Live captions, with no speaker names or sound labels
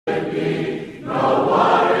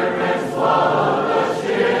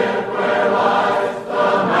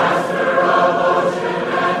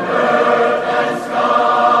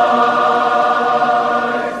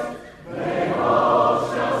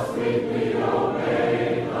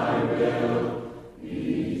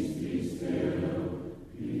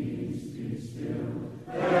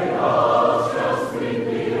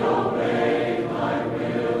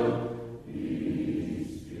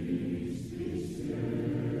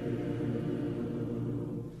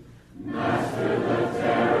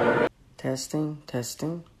Testing,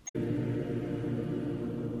 testing.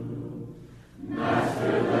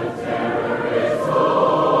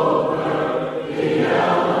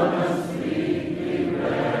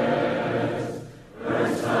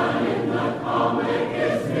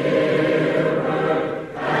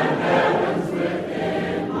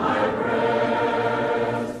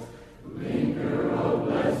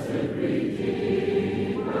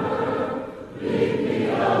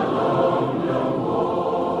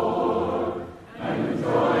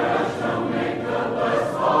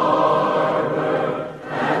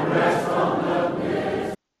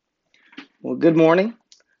 Well, good morning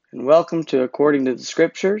and welcome to According to the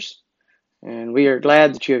Scriptures. And we are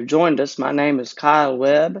glad that you have joined us. My name is Kyle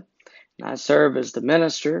Webb, and I serve as the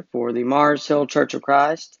minister for the Mars Hill Church of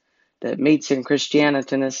Christ that meets in Christiana,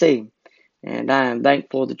 Tennessee. And I am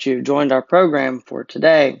thankful that you've joined our program for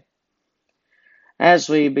today. As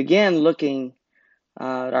we begin looking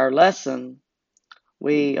at our lesson,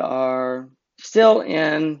 we are still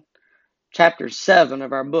in chapter 7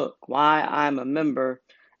 of our book, Why I'm a Member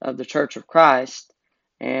of the Church of Christ.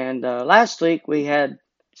 And last week we had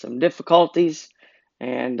some difficulties,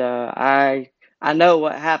 and I know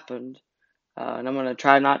what happened, and I'm going to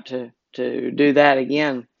try not to do that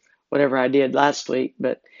again, whatever I did last week.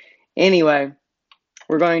 But anyway,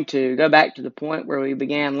 we're going to go back to the point where we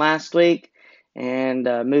began last week and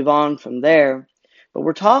move on from there. But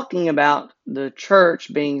we're talking about the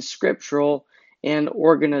church being scriptural in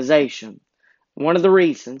organization. One of the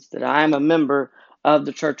reasons that I am a member of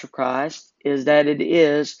the Church of Christ is that it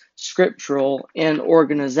is scriptural in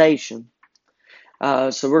organization.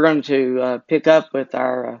 So we're going to pick up with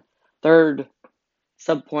our third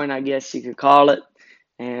subpoint, I guess you could call it,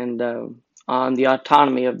 and on the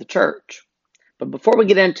autonomy of the church. But before we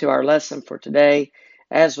get into our lesson for today,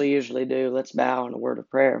 as we usually do, let's bow in a word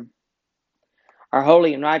of prayer. Our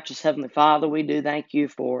holy and righteous Heavenly Father, we do thank you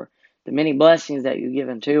for the many blessings that you've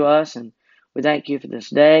given to us, and we thank you for this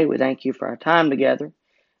day. We thank you for our time together,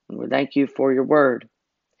 and we thank you for your word.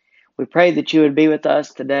 We pray that you would be with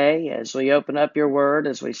us today as we open up your word,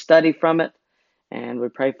 as we study from it, and we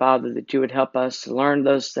pray, Father, that you would help us to learn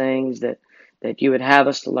those things that you would have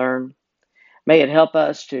us to learn. May it help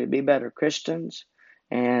us to be better Christians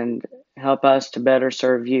and help us to better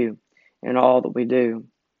serve you in all that we do.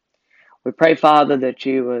 We pray, Father, that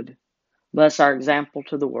you would bless our example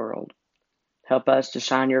to the world. Help us to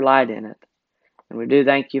shine your light in it. And we do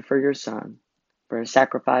thank you for your Son, for his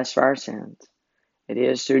sacrifice for our sins. It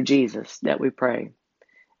is through Jesus that we pray.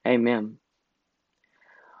 Amen.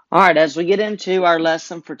 All right, as we get into our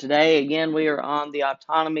lesson for today, again, we are on the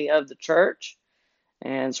autonomy of the church.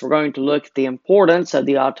 And so we're going to look at the importance of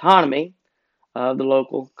the autonomy of the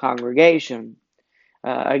local congregation.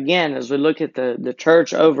 Again, as we look at the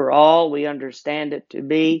church overall, we understand it to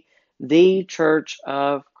be the church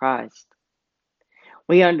of Christ.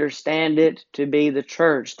 We understand it to be the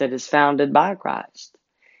church that is founded by Christ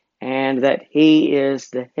and that he is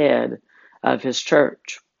the head of his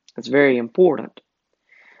church. It's very important.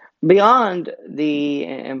 Beyond the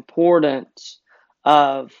importance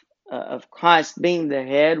of Christ being the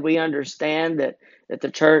head, we understand that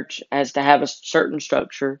the church has to have a certain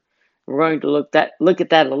structure. We're going to look at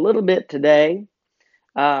that a little bit today,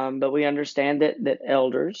 but we understand that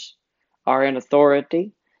elders are in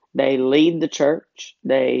authority. They lead the church.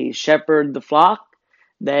 They shepherd the flock.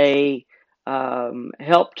 They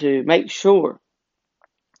help to make sure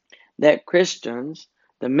that Christians,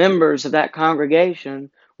 the members of that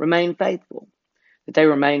congregation, remain faithful. That they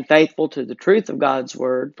remain faithful to the truth of God's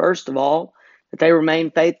word, first of all, that they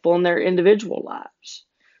remain faithful in their individual lives.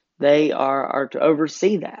 They are to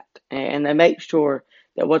oversee that, and they make sure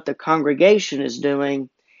that what the congregation is doing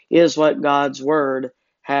is what God's word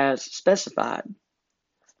has specified.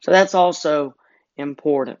 So that's also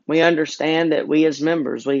important. We understand that we as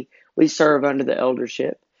members, we serve under the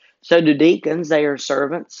eldership. So do deacons, they are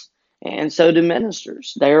servants, and so do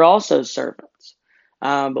ministers. They are also servants.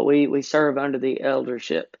 But we serve under the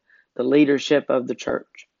eldership, the leadership of the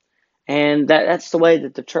church. And that's the way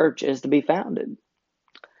that the church is to be founded.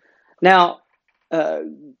 Now,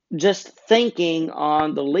 just thinking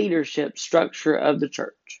on the leadership structure of the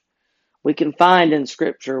church. We can find in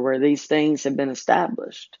Scripture where these things have been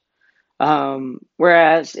established.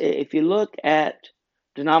 Whereas if you look at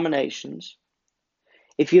denominations,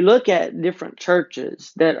 if you look at different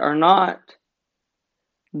churches that are not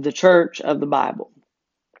the church of the Bible,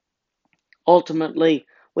 ultimately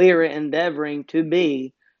we are endeavoring to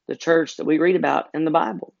be the church that we read about in the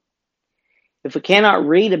Bible. If we cannot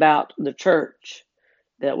read about the church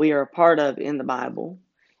that we are a part of in the Bible,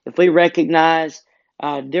 if we recognize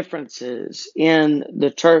differences in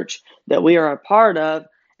the church that we are a part of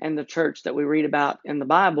and the church that we read about in the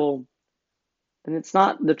Bible, then it's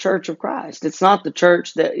not the church of Christ. It's not the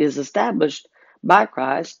church that is established by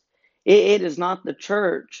Christ. It is not the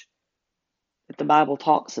church that the Bible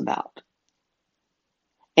talks about.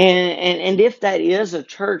 And if that is a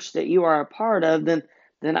church that you are a part of, then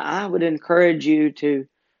I would encourage you to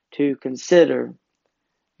consider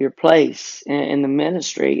your place in the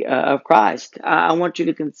ministry of Christ. I want you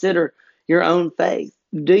to consider your own faith.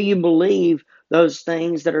 Do you believe those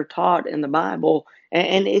things that are taught in the Bible?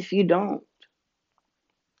 And if you don't,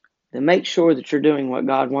 then make sure that you're doing what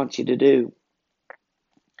God wants you to do.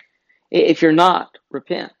 If you're not,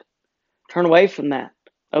 repent. Turn away from that.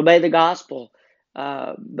 Obey the gospel.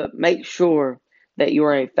 But make sure that you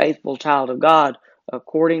are a faithful child of God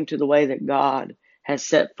according to the way that God has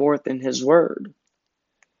set forth in His Word.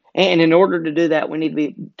 And in order to do that, we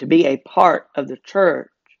need to be a part of the church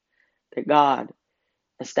that God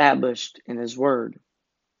established in His Word.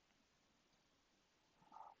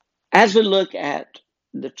 As we look at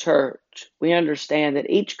the church, we understand that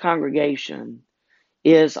each congregation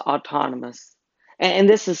is autonomous. And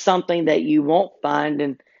this is something that you won't find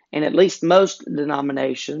in at least most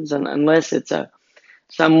denominations, unless it's a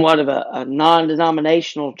somewhat of a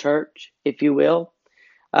non-denominational church, if you will,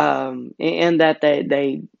 in that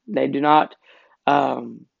they do not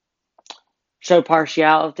show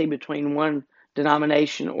partiality between one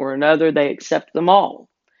denomination or another. They accept them all.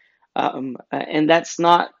 And that's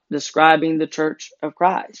not describing the Church of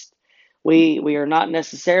Christ. We are not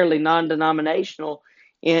necessarily non-denominational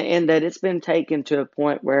in that it's been taken to a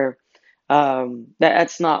point where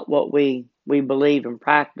that's not what we believe and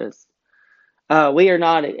practice. We are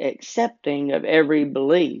not accepting of every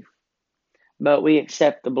belief, but we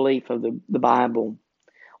accept the belief of the Bible.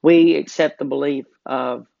 We accept the belief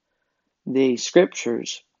of the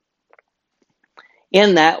Scriptures.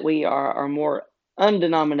 In that, we are more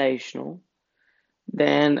undenominational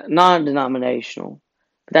than non-denominational.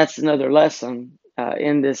 That's another lesson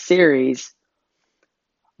in this series.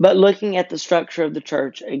 But looking at the structure of the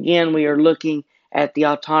church, again, we are looking at the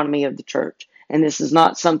autonomy of the church. And this is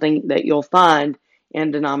not something that you'll find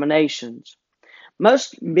in denominations.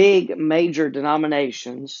 Most big major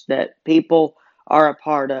denominations that people are a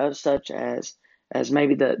part of, such as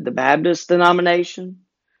maybe the Baptist denomination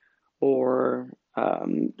or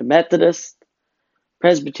the Methodist,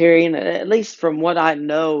 Presbyterian, at least from what I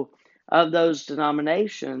know of those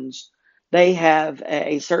denominations, they have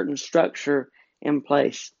a certain structure in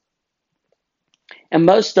place. And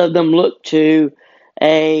most of them look to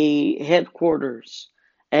a headquarters,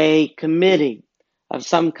 a committee of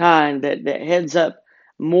some kind that heads up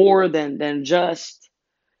more than just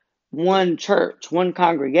one church, one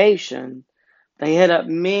congregation. They head up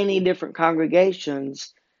many different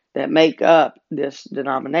congregations that make up this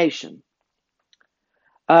denomination.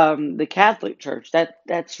 The Catholic Church,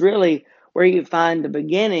 that's really where you find the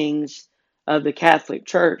beginnings of the Catholic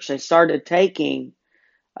Church. They started taking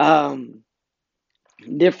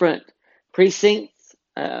different precincts,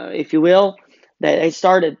 if you will. They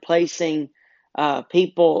started placing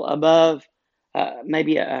people above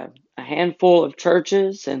maybe a handful of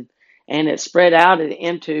churches, and it spread out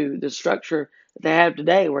into the structure that they have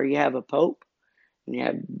today, where you have a pope, and you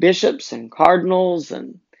have bishops and cardinals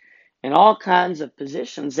and all kinds of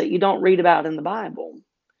positions that you don't read about in the Bible.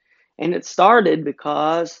 And it started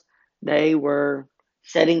because they were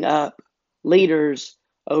setting up leaders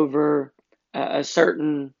over a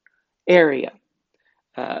certain area,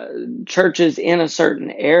 churches in a certain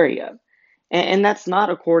area. And that's not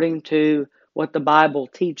according to what the Bible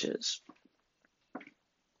teaches.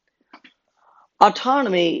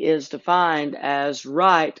 Autonomy is defined as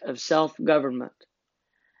right of self-government,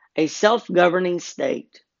 a self-governing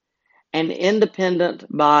state, an independent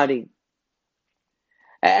body.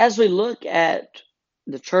 As we look at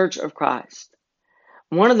the Church of Christ,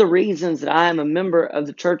 one of the reasons that I am a member of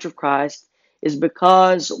the Church of Christ is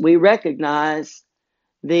because we recognize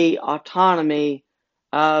the autonomy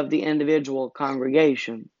of the individual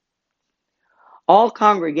congregation. All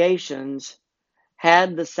congregations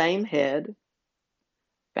had the same head,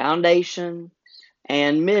 foundation,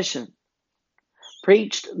 and mission,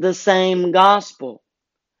 preached the same gospel,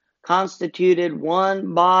 constituted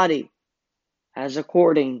one body as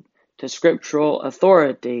according to scriptural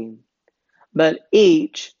authority, but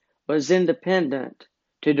each was independent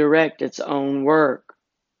to direct its own work.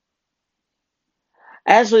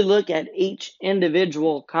 As we look at each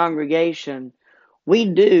individual congregation, we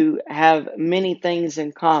do have many things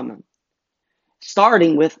in common,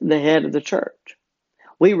 starting with the head of the church.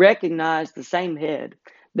 We recognize the same head.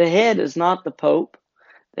 The head is not the Pope.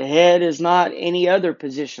 The head is not any other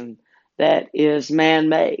position that is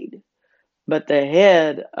man-made, but the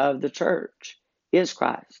head of the church is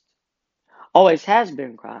Christ. Always has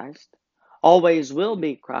been Christ, always will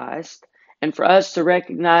be Christ, and for us to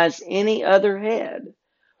recognize any other head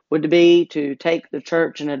would be to take the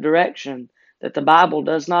church in a direction that the Bible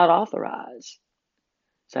does not authorize.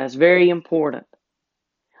 So that's very important.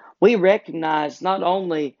 We recognize not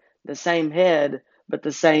only the same head, but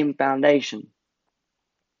the same foundation.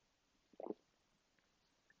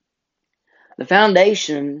 The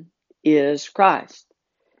foundation is Christ.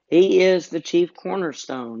 He is the chief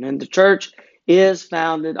cornerstone, and the church is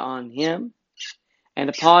founded on Him and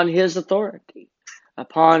upon His authority,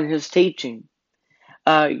 upon His teaching.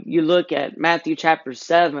 You look at Matthew chapter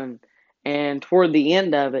 7, and toward the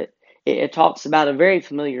end of it, it talks about a very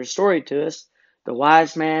familiar story to us, the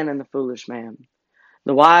wise man and the foolish man.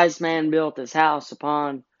 The wise man built his house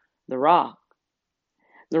upon the rock.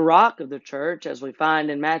 The rock of the church, as we find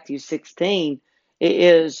in Matthew 16,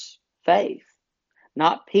 is faith.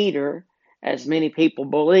 Not Peter, as many people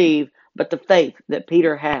believe, but the faith that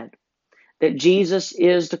Peter had, that Jesus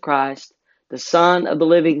is the Christ, the Son of the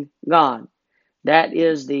living God. That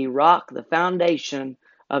is the rock, the foundation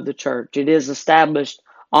of the church. It is established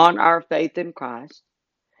on our faith in Christ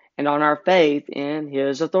and on our faith in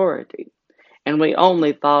His authority. And we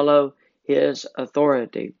only follow His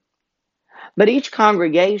authority. But each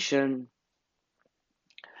congregation,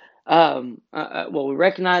 we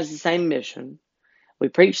recognize the same mission. We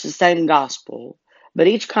preach the same gospel, but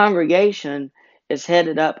each congregation is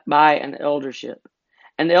headed up by an eldership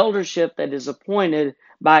that is appointed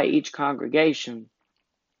by each congregation.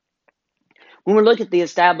 When we look at the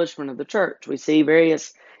establishment of the church, we see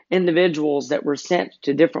various individuals that were sent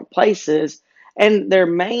to different places, and their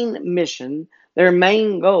main mission, their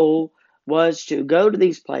main goal was to go to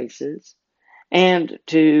these places and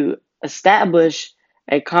to establish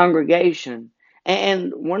a congregation.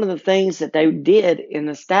 And one of the things that they did in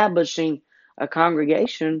establishing a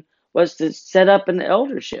congregation was to set up an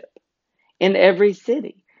eldership in every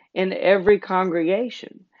city, in every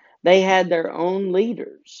congregation. They had their own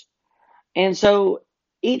leaders. And so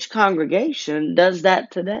each congregation does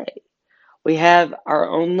that today. We have our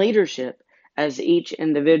own leadership as each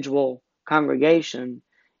individual congregation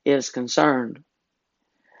is concerned.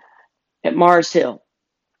 At Mars Hill,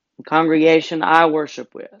 the congregation I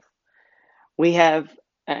worship with, we have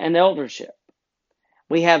an eldership.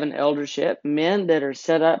 We have an eldership, men that are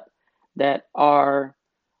set up that are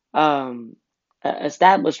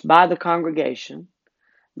established by the congregation.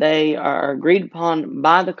 They are agreed upon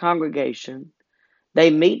by the congregation.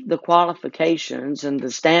 They meet the qualifications and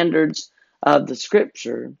the standards of the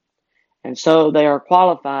scripture, and so they are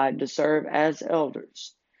qualified to serve as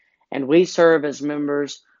elders. And we serve as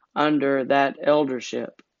members under that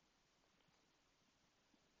eldership.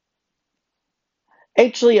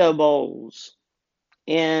 H. Leo Bowles,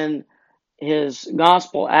 in his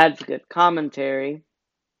Gospel Advocate commentary,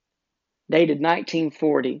 dated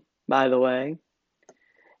 1940, by the way,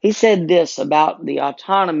 he said this about the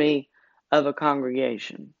autonomy of a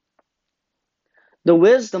congregation. The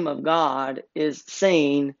wisdom of God is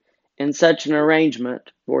seen in such an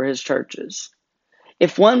arrangement for His churches.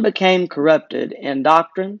 If one became corrupted in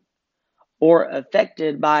doctrine or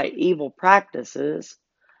affected by evil practices,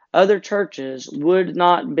 other churches would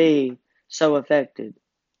not be so affected.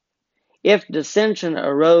 If dissension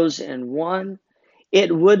arose in one,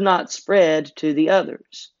 it would not spread to the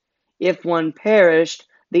others. If one perished,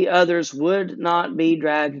 the others would not be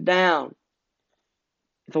dragged down.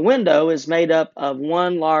 If a window is made up of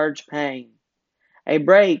one large pane, a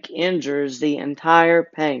break injures the entire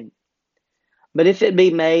pane. But if it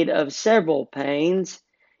be made of several panes,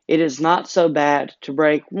 it is not so bad to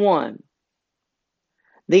break one.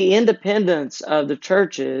 The independence of the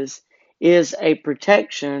churches is a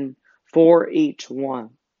protection for each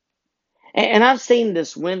one. And I've seen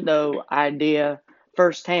this window idea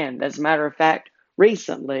firsthand. As a matter of fact,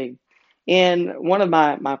 recently, in one of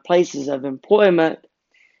my places of employment,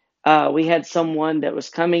 we had someone that was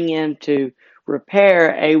coming in to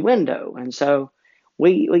repair a window. And so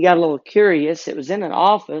we got a little curious. It was in an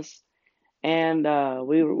office, and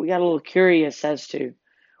we got a little curious as to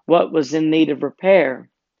what was in need of repair.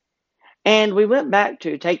 And we went back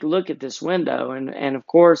to take a look at this window, and of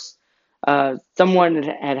course, someone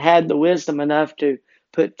had the wisdom enough to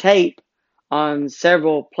put tape on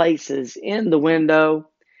several places in the window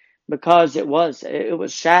because it was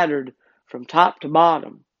shattered from top to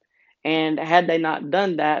bottom. And had they not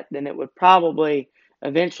done that, then it would probably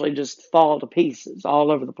eventually just fall to pieces all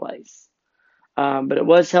over the place. But it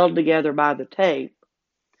was held together by the tape,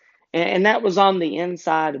 and that was on the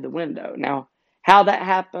inside of the window. Now, how that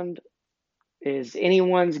happened is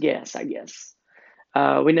anyone's guess, I guess.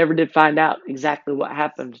 We never did find out exactly what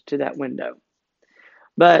happened to that window.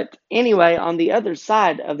 But anyway, on the other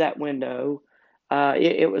side of that window,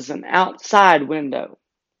 it was an outside window.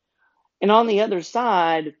 And on the other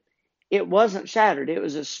side, it wasn't shattered. It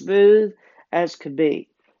was as smooth as could be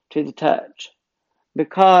to the touch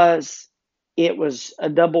because it was a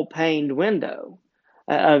double paned window,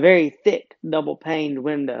 a very thick double paned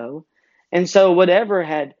window. And so whatever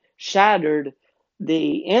had shattered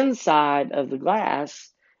the inside of the glass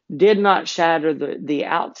did not shatter the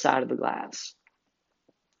outside of the glass.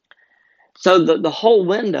 So the whole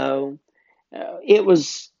window, it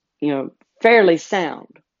was, fairly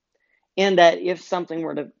sound in that if something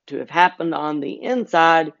were to have happened on the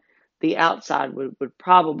inside, the outside would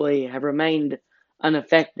probably have remained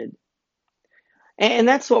unaffected. And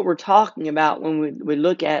that's what we're talking about when we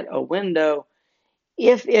look at a window.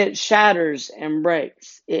 If it shatters and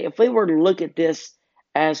breaks, if we were to look at this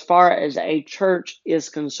as far as a church is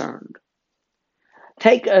concerned,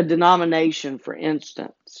 take a denomination, for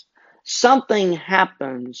instance. Something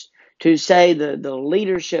happens to, say, the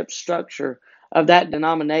leadership structure of that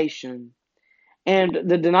denomination, and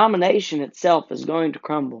the denomination itself is going to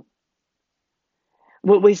crumble.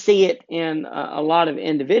 We see it in a lot of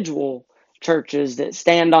individual churches that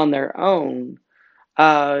stand on their own.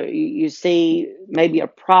 You see maybe a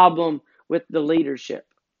problem with the leadership,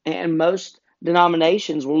 and most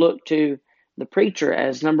denominations will look to the preacher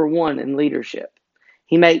as number one in leadership.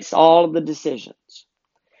 He makes all of the decisions.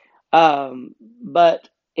 But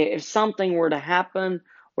if something were to happen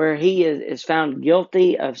where he is found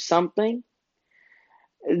guilty of something,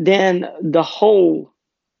 then the whole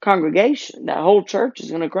congregation, that whole church is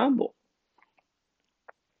going to crumble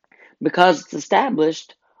because it's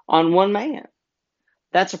established on one man.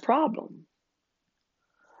 That's a problem.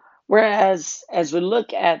 Whereas, as we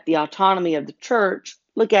look at the autonomy of the church,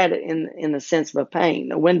 look at it in the sense of a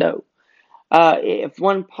pane, a window. If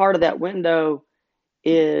one part of that window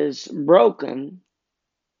is broken,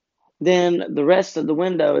 then the rest of the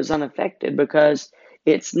window is unaffected because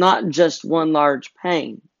it's not just one large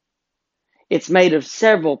pane. It's made of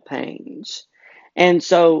several panes. And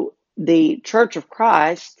so the Church of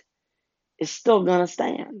Christ is still going to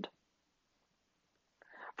stand.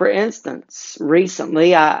 For instance,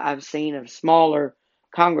 recently I've seen of smaller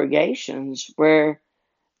congregations where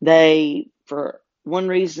they, for one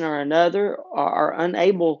reason or another, are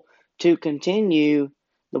unable to continue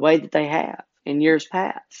the way that they have in years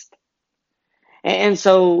past. And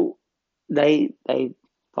so they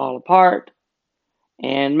fall apart,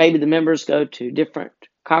 and maybe the members go to different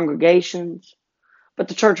congregations, but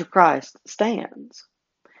the Church of Christ stands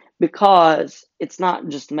because it's not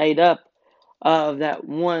just made up of that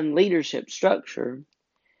one leadership structure.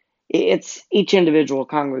 It's each individual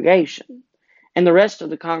congregation. And the rest of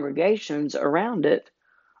the congregations around it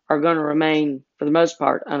are going to remain, for the most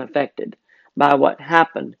part, unaffected by what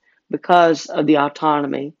happened because of the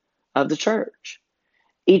autonomy of the church.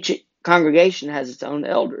 Each congregation has its own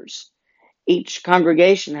elders. Each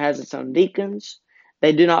congregation has its own deacons.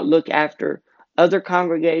 They do not look after other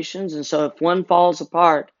congregations, and so if one falls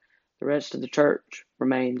apart, the rest of the church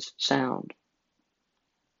remains sound.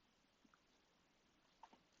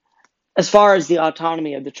 As far as the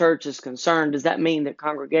autonomy of the church is concerned, does that mean that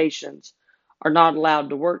congregations are not allowed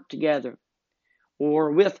to work together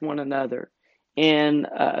or with one another in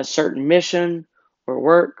a certain mission or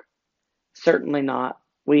work? Certainly not.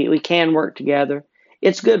 We can work together.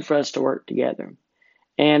 It's good for us to work together.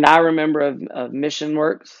 And I remember of mission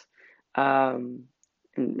works, even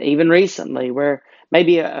recently, where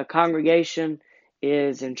maybe a congregation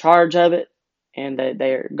is in charge of it and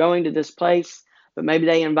they're going to this place, but maybe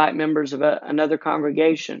they invite members of another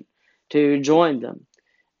congregation to join them.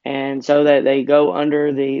 And so that they go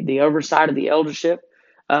under the oversight of the eldership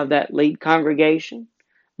of that lead congregation,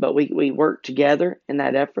 but we work together in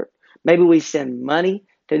that effort. Maybe we send money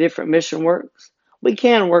to different mission works. We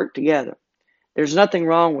can work together. There's nothing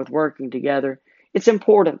wrong with working together. It's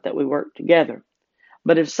important that we work together.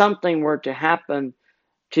 But if something were to happen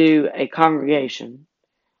to a congregation,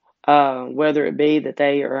 whether it be that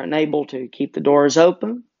they are unable to keep the doors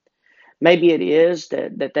open. Maybe it is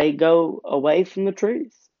that they go away from the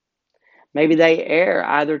truth. Maybe they err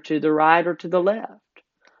either to the right or to the left,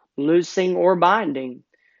 loosing or binding.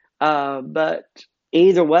 But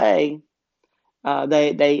either way,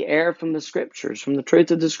 they err from the Scriptures, from the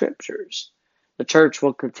truth of the Scriptures. The church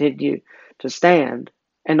will continue to stand,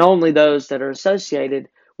 and only those that are associated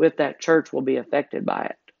with that church will be affected by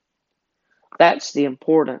it. That's the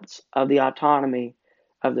importance of the autonomy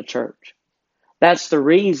of the church. That's the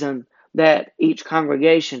reason that each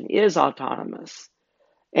congregation is autonomous.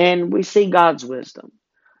 And we see God's wisdom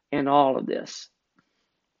in all of this.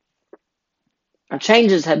 Now,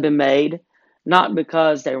 changes have been made not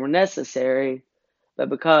because they were necessary, but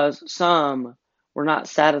because some were not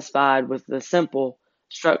satisfied with the simple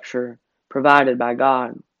structure provided by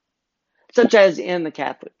God, such as in the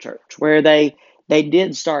Catholic Church, where they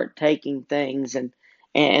did start taking things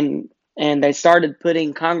and they started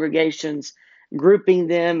putting congregations, grouping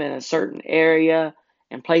them in a certain area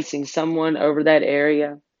and placing someone over that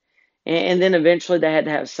area. And then eventually they had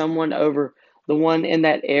to have someone over the one in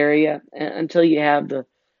that area until you have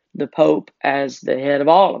the Pope as the head of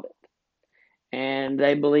all of it. And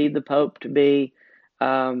they believe the Pope to be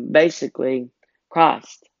basically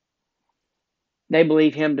Christ. They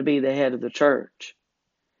believe him to be the head of the church.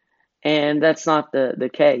 And that's not the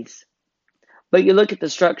case. But you look at the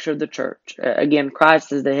structure of the church. Again,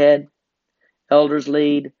 Christ is the head, elders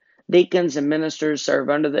lead, deacons and ministers serve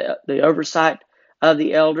under the oversight of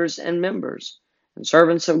the elders and members and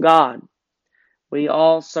servants of God. We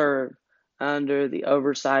all serve under the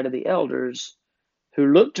oversight of the elders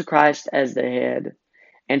who look to Christ as the head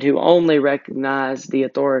and who only recognize the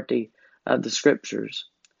authority of the Scriptures.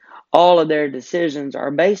 All of their decisions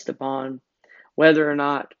are based upon whether or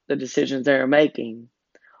not the decisions they are making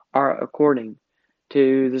are according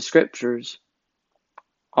to the Scriptures.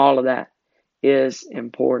 All of that is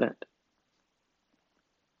important.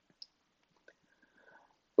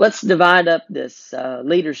 Let's divide up this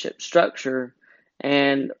leadership structure,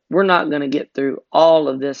 and we're not going to get through all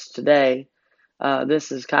of this today.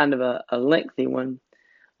 This is kind of a lengthy one,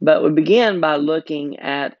 but we begin by looking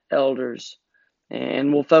at elders,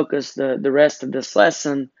 and we'll focus the rest of this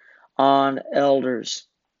lesson on elders.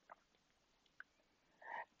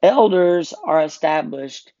 Elders are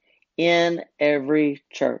established in every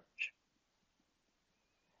church.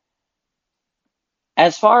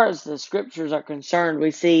 As far as the Scriptures are concerned, we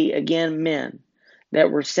see again men that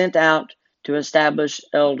were sent out to establish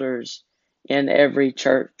elders in every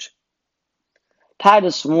church.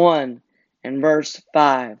 Titus 1 and verse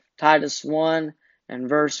 5. Titus 1 and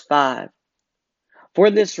verse 5. For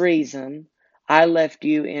this reason I left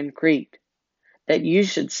you in Crete, that you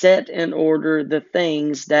should set in order the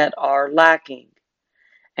things that are lacking,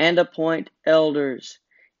 and appoint elders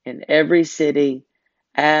in every city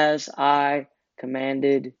as I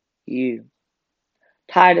commanded you.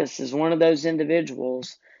 Titus is one of those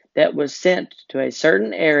individuals that was sent to a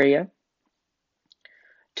certain area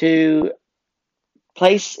to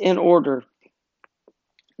place in order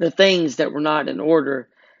the things that were not in order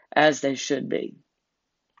as they should be,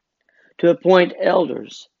 to appoint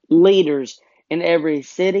elders, leaders in every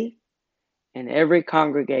city and every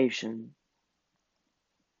congregation.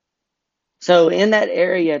 So in that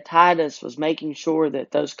area, Titus was making sure that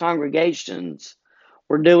those congregations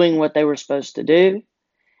were doing what they were supposed to do,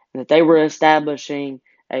 and that they were establishing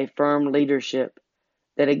a firm leadership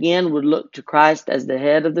that again would look to Christ as the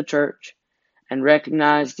head of the church and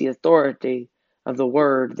recognize the authority of the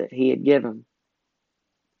word that he had given.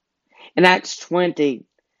 In Acts 20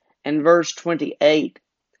 and verse 28,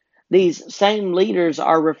 these same leaders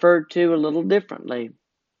are referred to a little differently.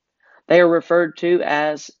 They are referred to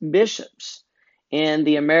as bishops in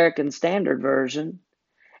the American Standard Version,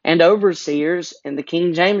 and overseers in the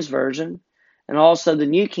King James Version, and also the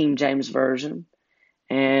New King James Version,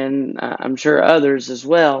 and I'm sure others as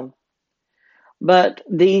well. But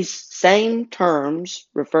these same terms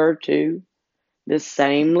refer to this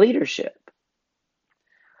same leadership.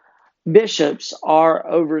 Bishops are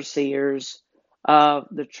overseers of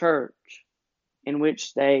the church in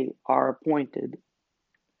which they are appointed.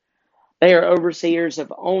 They are overseers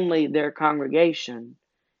of only their congregation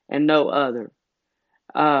and no other.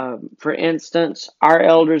 For instance, our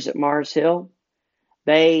elders at Mars Hill,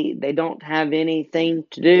 they don't have anything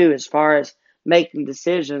to do as far as making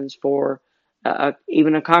decisions for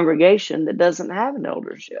even a congregation that doesn't have an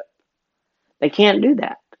eldership. They can't do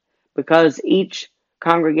that because each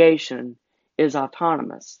congregation is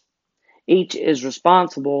autonomous. Each is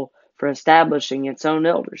responsible for establishing its own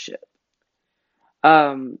eldership.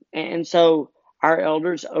 And so our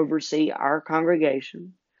elders oversee our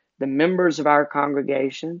congregation, the members of our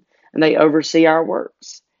congregation, and they oversee our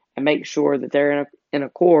works and make sure that they're in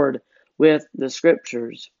accord with the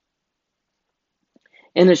scriptures.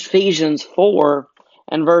 In Ephesians 4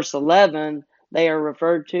 and verse 11, they are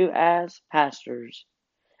referred to as pastors.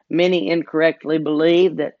 Many incorrectly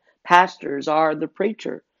believe that pastors are the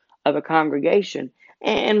preacher of a congregation.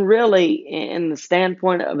 And really, in the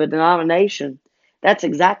standpoint of a denomination, that's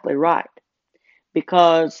exactly right.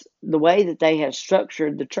 Because the way that they have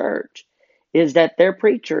structured the church is that their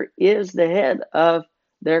preacher is the head of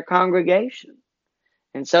their congregation.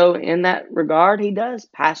 And so, in that regard, he does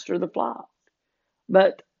pastor the flock.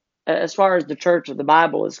 But as far as the church of the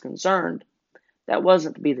Bible is concerned, that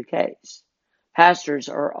wasn't to be the case. Pastors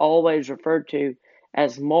are always referred to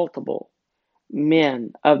as multiple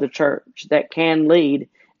men of the church that can lead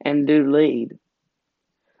and do lead.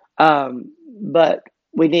 But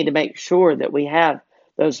we need to make sure that we have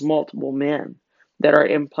those multiple men that are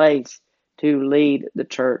in place to lead the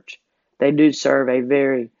church. They do serve a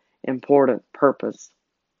very important purpose.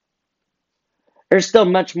 There's still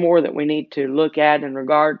much more that we need to look at in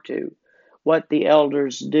regard to what the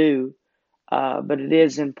elders do, but it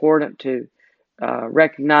is important to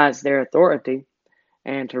recognize their authority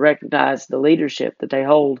and to recognize the leadership that they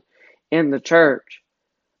hold in the church.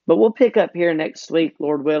 But we'll pick up here next week,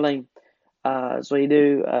 Lord willing, as we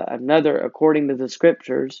do another According to the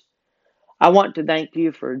Scriptures. I want to thank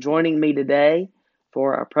you for joining me today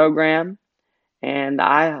for our program, and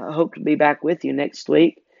I hope to be back with you next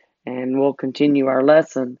week, and we'll continue our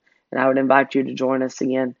lesson. And I would invite you to join us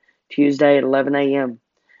again Tuesday at 11 a.m.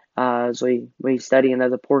 As we study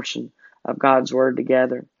another portion of God's Word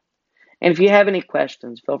together. And if you have any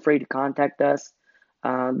questions, feel free to contact us.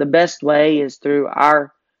 The best way is through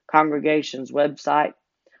our congregation's website,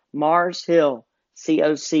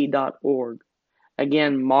 marshillcoc.org.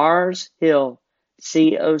 Again,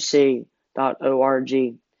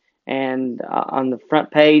 marshillcoc.org. And on the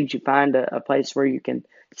front page, you find a place where you can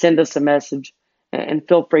send us a message, and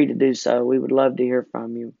feel free to do so. We would love to hear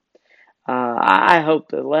from you. I hope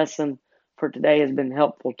the lesson for today has been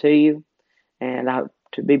helpful to you, and I hope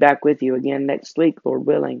to be back with you again next week, Lord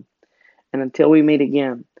willing. And until we meet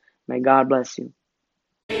again, may God bless you.